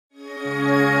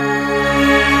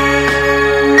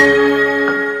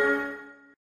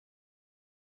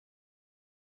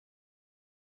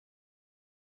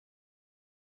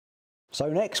So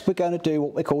next we're going to do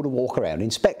what we call a walk-around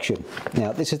inspection.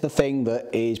 Now this is the thing that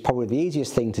is probably the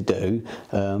easiest thing to do,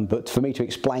 but for me to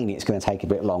explain it, it's going to take a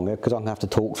bit longer because I'm going to have to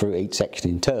talk through each section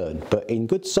in turn. But in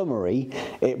good summary,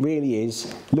 it really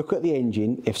is look at the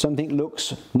engine. If something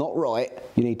looks not right,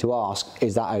 you need to ask,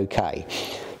 is that okay?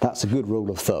 That's a good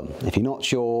rule of thumb. If you're not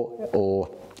sure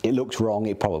or it looks wrong,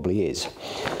 it probably is.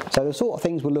 So the sort of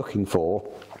things we're looking for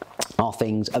are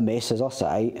things amiss, as I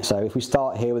say. So if we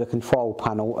start here with the control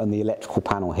panel and the electrical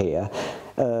panel here,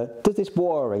 does this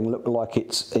wiring look like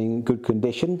it's in good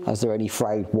condition? Is there any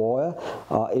frayed wire?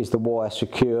 Is the wire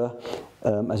secure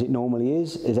as it normally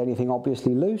is? Is anything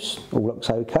obviously loose? All looks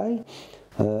okay.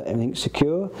 Everything's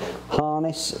secure.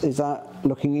 Harness, is that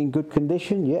looking in good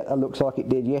condition? Yeah, that looks like it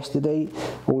did yesterday.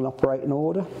 All in operating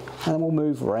order. And then we'll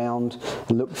move around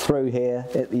and look through here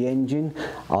at the engine.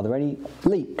 Are there any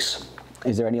leaks?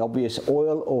 Is there any obvious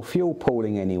oil or fuel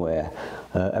pooling anywhere?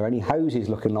 Are any hoses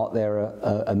looking like they're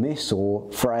amiss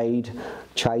or frayed,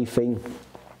 chafing?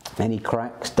 Any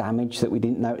cracks, damage that we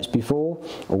didn't notice before?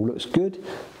 All looks good.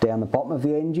 Down the bottom of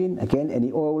the engine, again,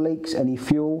 any oil leaks, any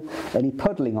fuel, any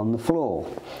puddling on the floor,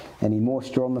 any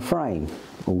moisture on the frame?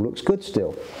 All looks good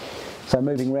still. So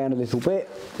moving around a little bit,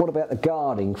 what about the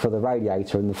guarding for the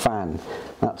radiator and the fan?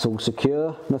 That's all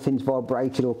secure, nothing's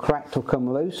vibrated or cracked or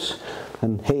come loose.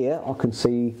 And here I can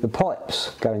see the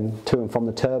pipes going to and from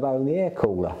the turbo and the air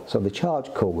cooler, so the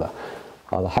charge cooler.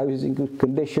 Are the hoses in good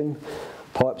condition?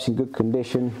 Pipes in good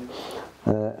condition?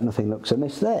 Nothing looks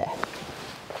amiss there.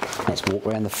 Let's walk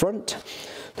around the front.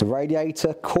 The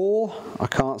radiator core, I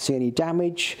can't see any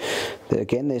damage.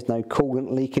 Again, there's no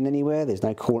coolant leaking anywhere. There's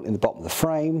no coolant in the bottom of the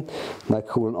frame. No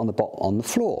coolant on the bottom on the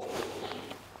floor.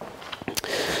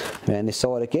 Around this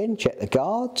side again, check the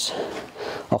guards.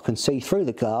 I can see through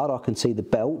the guard, I can see the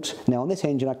belt. Now on this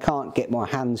engine I can't get my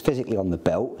hands physically on the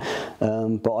belt,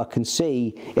 but I can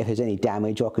see if there's any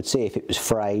damage. I could see if it was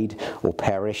frayed or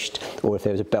perished, or if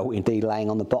there was a belt indeed laying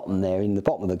on the bottom there in the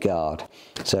bottom of the guard.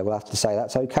 So we'll have to say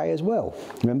that's okay as well.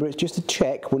 Remember, it's just a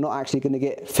check. We're not actually going to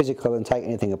get physical and take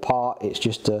anything apart. It's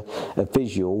just a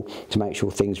visual to make sure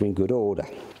things are in good order.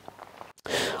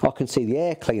 I can see the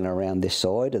air cleaner around this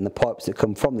side and the pipes that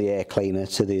come from the air cleaner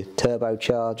to the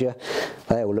turbocharger.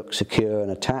 They all look secure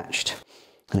and attached.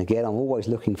 And again, I'm always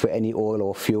looking for any oil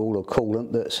or fuel or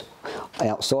coolant that's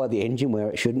outside the engine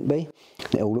where it shouldn't be.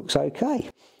 It all looks okay.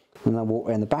 And I walk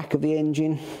around the back of the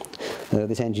engine.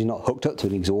 This engine's not hooked up to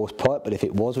an exhaust pipe, but if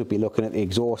it was, we'd be looking at the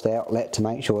exhaust outlet to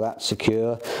make sure that's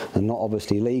secure and not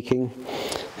obviously leaking.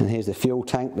 And here's the fuel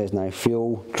tank. There's no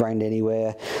fuel drained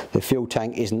anywhere. The fuel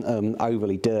tank isn't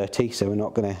overly dirty, so we're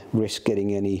not going to risk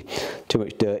getting too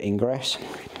much dirt ingress.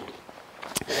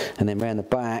 And then round the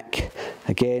back,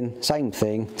 again, same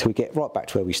thing, till we get right back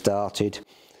to where we started.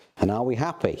 And are we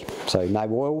happy? So no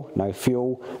oil, no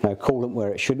fuel, no coolant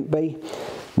where it shouldn't be.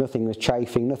 Nothing was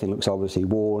chafing, nothing looks obviously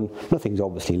worn, nothing's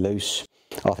obviously loose.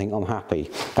 I think I'm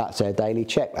happy. That's our daily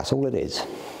check, that's all it is.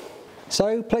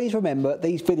 So please remember,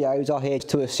 these videos are here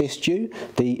to assist you.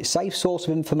 The safe source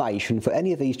of information for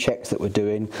any of these checks that we're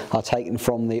doing are taken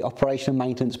from the Operation and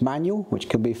Maintenance Manual, which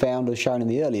can be found as shown in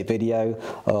the earlier video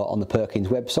on the Perkins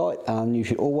website, and you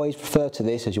should always refer to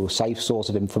this as your safe source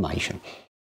of information.